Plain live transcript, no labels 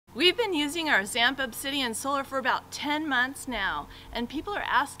We've been using our Zamp Obsidian solar for about 10 months now, and people are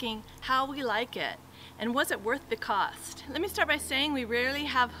asking how we like it and was it worth the cost. Let me start by saying we rarely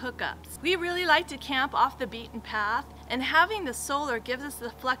have hookups. We really like to camp off the beaten path, and having the solar gives us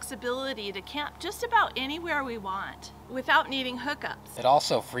the flexibility to camp just about anywhere we want without needing hookups. It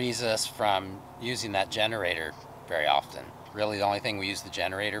also frees us from using that generator very often. Really the only thing we use the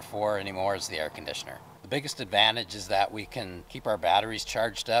generator for anymore is the air conditioner. The biggest advantage is that we can keep our batteries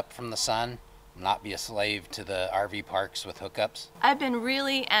charged up from the sun, not be a slave to the RV parks with hookups. I've been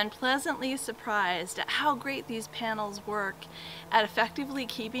really and pleasantly surprised at how great these panels work at effectively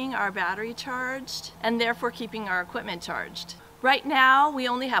keeping our battery charged and therefore keeping our equipment charged. Right now we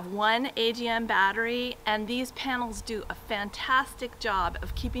only have one AGM battery, and these panels do a fantastic job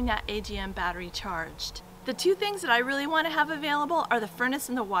of keeping that AGM battery charged. The two things that I really want to have available are the furnace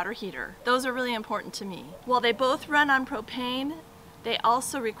and the water heater. Those are really important to me. While they both run on propane, they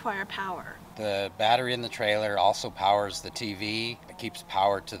also require power. The battery in the trailer also powers the TV. It keeps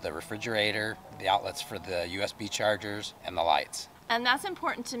power to the refrigerator, the outlets for the USB chargers, and the lights. And that's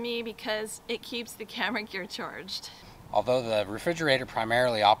important to me because it keeps the camera gear charged. Although the refrigerator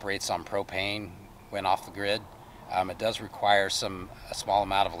primarily operates on propane when off the grid, it does require a small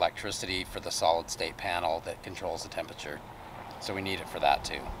amount of electricity for the solid state panel that controls the temperature. So we need it for that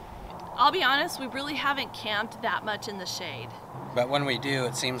too. I'll be honest, we really haven't camped that much in the shade. But when we do,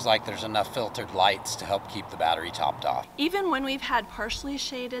 it seems like there's enough filtered lights to help keep the battery topped off. Even when we've had partially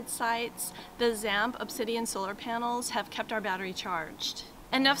shaded sites, the Zamp Obsidian solar panels have kept our battery charged.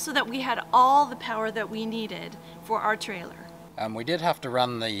 Enough so that we had all the power that we needed for our trailer. We did have to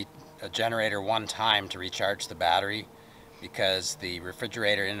run the generator one time to recharge the battery because the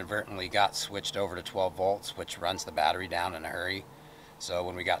refrigerator inadvertently got switched over to 12 volts, which runs the battery down in a hurry. So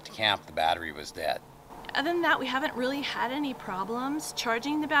when we got to camp, the battery was dead. Other than that, we haven't really had any problems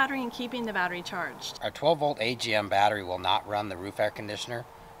charging the battery and keeping the battery charged. Our 12 volt AGM battery will not run the roof air conditioner.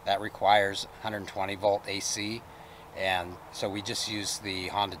 That requires 120 volt AC, and so we just use the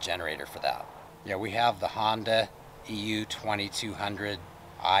Honda generator for that. Yeah, we have the Honda EU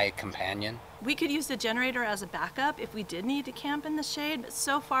 2200i Companion. We could use the generator as a backup if we did need to camp in the shade, but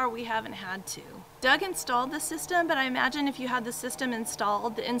so far we haven't had to. Doug installed the system, but I imagine if you had the system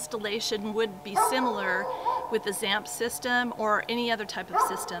installed, the installation would be similar with the Zamp system or any other type of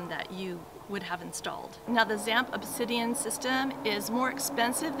system that you would have installed. Now the Zamp Obsidian system is more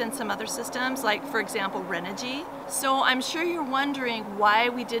expensive than some other systems, like for example Renogy. So I'm sure you're wondering why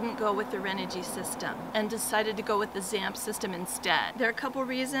we didn't go with the Renogy system and decided to go with the Zamp system instead. There are a couple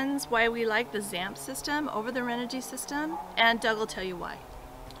reasons why we like the Zamp system over the Renogy system, and Doug will tell you why.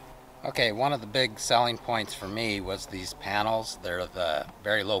 Okay, one of the big selling points for me was these panels. They're the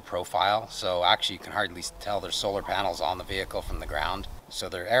very low profile, so actually you can hardly tell there's solar panels on the vehicle from the ground. So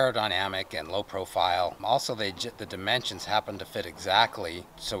they're aerodynamic and low profile. Also, the dimensions happen to fit exactly,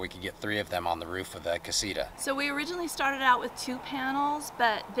 so we could get 3 of them on the roof of the casita. So we originally started out with 2 panels,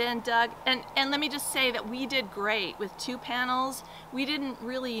 but then Doug, and let me just say that we did great with 2 panels. We didn't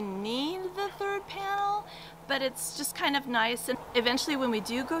really need the 3rd panel, but it's just kind of nice. And eventually when we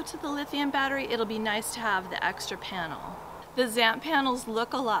do go to the lithium battery, it'll be nice to have the extra panel. The Zamp panels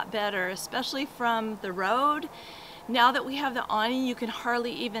look a lot better, especially from the road. Now that we have the awning, you can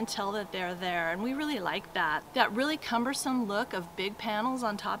hardly even tell that they're there, and we really like that. That really cumbersome look of big panels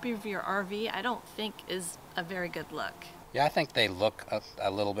on top of your RV, I don't think is a very good look. Yeah, I think they look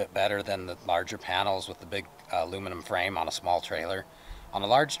a little bit better than the larger panels with the big aluminum frame on a small trailer. On a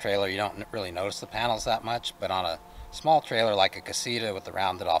large trailer, you don't really notice the panels that much, but on a small trailer like a casita with the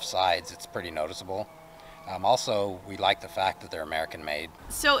rounded off sides, it's pretty noticeable. Also, we like the fact that they're American made.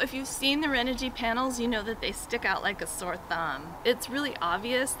 So if you've seen the Renogy panels, you know that they stick out like a sore thumb. It's really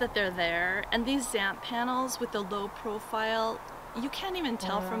obvious that they're there, and these Zamp panels with the low profile, you can't even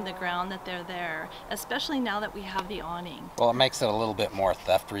tell from the ground that they're there, especially now that we have the awning. Well, it makes it a little bit more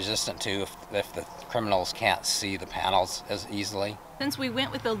theft resistant too if the criminals can't see the panels as easily. Since we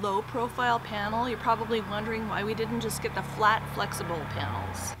went with the low profile panel, you're probably wondering why we didn't just get the flat flexible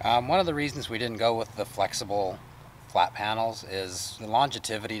panels. One of the reasons we didn't go with the flexible flat panels is the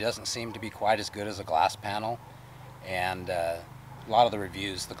longevity doesn't seem to be quite as good as a glass panel, and a lot of the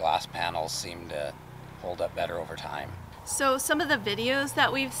reviews, the glass panels seem to hold up better over time. So some of the videos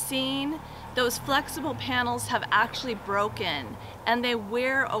that we've seen, those flexible panels have actually broken and they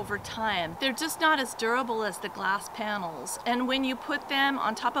wear over time. They're just not as durable as the glass panels. And when you put them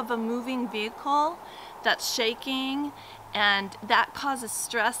on top of a moving vehicle that's shaking, and that causes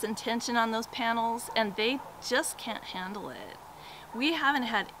stress and tension on those panels, and they just can't handle it. We haven't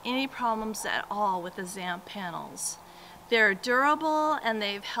had any problems at all with the Zamp panels. They're durable and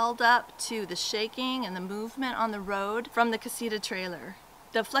they've held up to the shaking and the movement on the road from the casita trailer.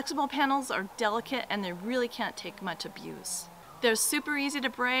 The flexible panels are delicate and they really can't take much abuse. They're super easy to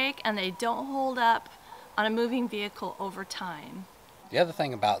break and they don't hold up on a moving vehicle over time. The other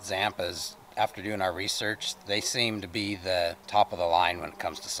thing about Zamp is, after doing our research, they seem to be the top of the line when it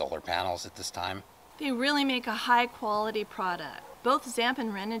comes to solar panels at this time. They really make a high quality product. Both Zamp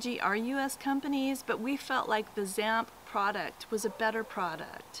and Renogy are US companies, but we felt like the Zamp product was a better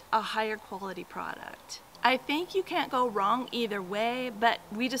product, a higher quality product. I think you can't go wrong either way, but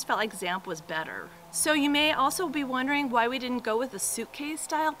we just felt like Zamp was better. So you may also be wondering why we didn't go with the suitcase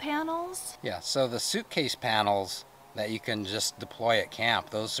style panels. Yeah, so the suitcase panels that you can just deploy at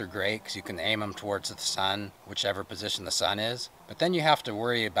camp, those are great because you can aim them towards the sun, whichever position the sun is. But then you have to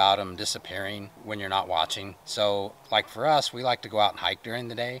worry about them disappearing when you're not watching. So like for us, we like to go out and hike during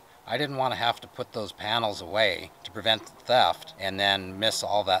the day. I didn't want to have to put those panels away to prevent the theft and then miss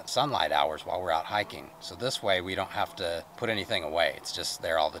all that sunlight hours while we're out hiking. So this way we don't have to put anything away. It's just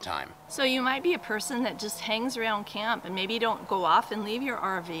there all the time. So you might be a person that just hangs around camp and maybe don't go off and leave your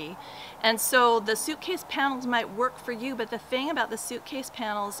RV. And so the suitcase panels might work for you, but the thing about the suitcase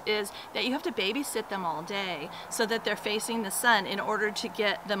panels is that you have to babysit them all day so that they're facing the sun in order to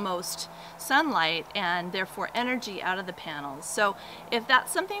get the most sunlight and therefore energy out of the panels. So if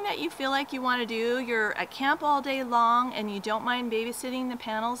that's something that you feel like you want to do, you're at camp all day long and you don't mind babysitting the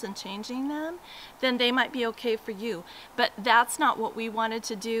panels and changing them, then they might be okay for you. But that's not what we wanted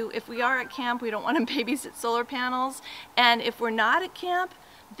to do. If we are at camp, we don't want to babysit solar panels. And if we're not at camp,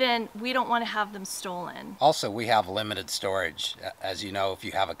 then we don't want to have them stolen. Also, we have limited storage. As you know, if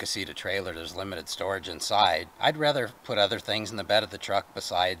you have a casita trailer, there's limited storage inside. I'd rather put other things in the bed of the truck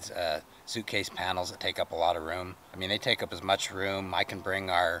besides suitcase panels that take up a lot of room. I mean, they take up as much room. I can bring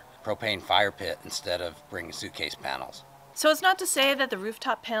our propane fire pit instead of bringing suitcase panels. So it's not to say that the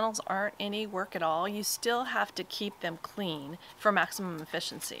rooftop panels aren't any work at all. You still have to keep them clean for maximum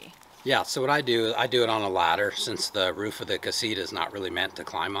efficiency. Yeah, so what I do it on a ladder, since the roof of the casita is not really meant to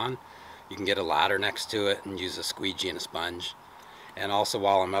climb on. You can get a ladder next to it and use a squeegee and a sponge. And also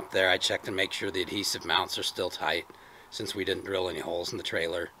while I'm up there, I check to make sure the adhesive mounts are still tight, since we didn't drill any holes in the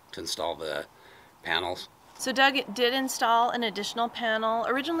trailer to install the panels. So Doug did install an additional panel.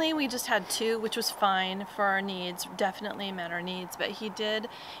 Originally we just had 2, which was fine for our needs, definitely met our needs, but he did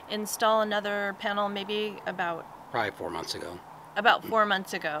install another panel maybe probably 4 months ago. About 4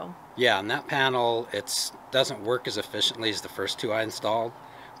 months ago. Yeah, and that panel, it doesn't work as efficiently as the first 2 I installed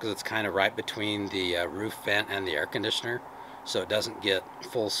because it's kind of right between the roof vent and the air conditioner, so it doesn't get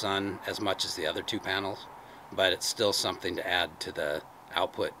full sun as much as the other 2 panels, but it's still something to add to the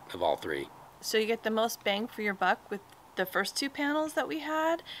output of all 3. So you get the most bang for your buck with the first 2 panels that we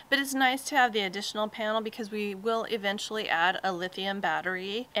had, but it's nice to have the additional panel because we will eventually add a lithium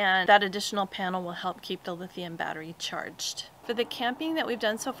battery, and that additional panel will help keep the lithium battery charged. For the camping that we've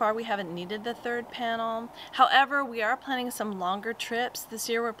done so far, we haven't needed the 3rd panel. However, we are planning some longer trips. This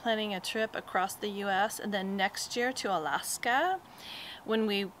year we're planning a trip across the US and then next year to Alaska, when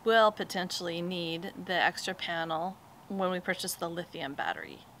we will potentially need the extra panel when we purchase the lithium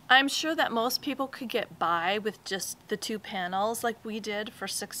battery. I'm sure that most people could get by with just the 2 panels like we did for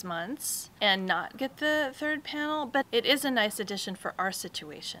 6 months and not get the 3rd panel, but it is a nice addition for our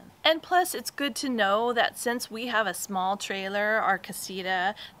situation. And plus, it's good to know that since we have a small trailer, our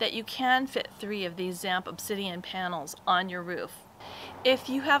casita, that you can fit 3 of these Zamp Obsidian panels on your roof. If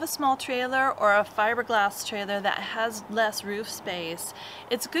you have a small trailer or a fiberglass trailer that has less roof space,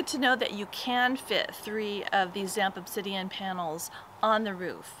 it's good to know that you can fit 3 of these Zamp Obsidian panels on the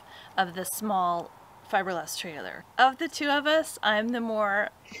roof of the small fiberglass trailer. Of the 2 of us, I'm the more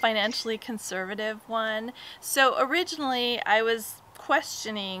financially conservative one. So originally I was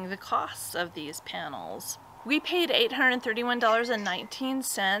questioning the costs of these panels. We paid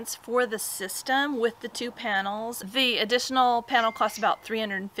 $831.19 for the system with the 2 panels. The additional panel cost about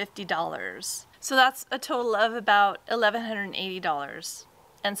 $350. So that's a total of about $1,180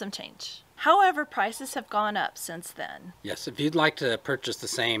 and some change. However, prices have gone up since then. Yes, if you'd like to purchase the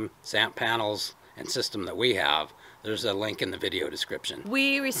same Zamp panels and system that we have, there's a link in the video description.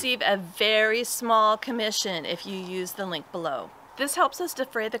 We receive a very small commission if you use the link below. This helps us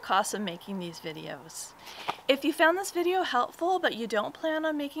defray the cost of making these videos. If you found this video helpful but you don't plan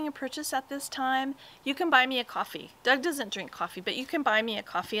on making a purchase at this time, you can buy me a coffee. Doug doesn't drink coffee, but you can buy me a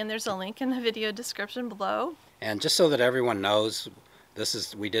coffee and there's a link in the video description below. And just so that everyone knows,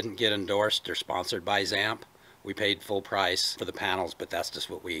 we didn't get endorsed or sponsored by Zamp. We paid full price for the panels, but that's just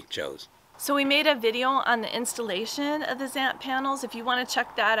what we chose. So we made a video on the installation of the Zamp panels. If you want to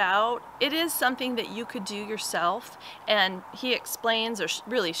check that out, it is something that you could do yourself, and he explains or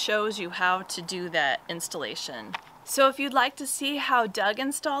really shows you how to do that installation. So if you'd like to see how Doug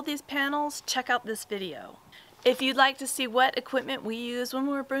installed these panels, check out this video. If you'd like to see what equipment we use when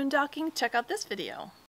we're boondocking, check out this video.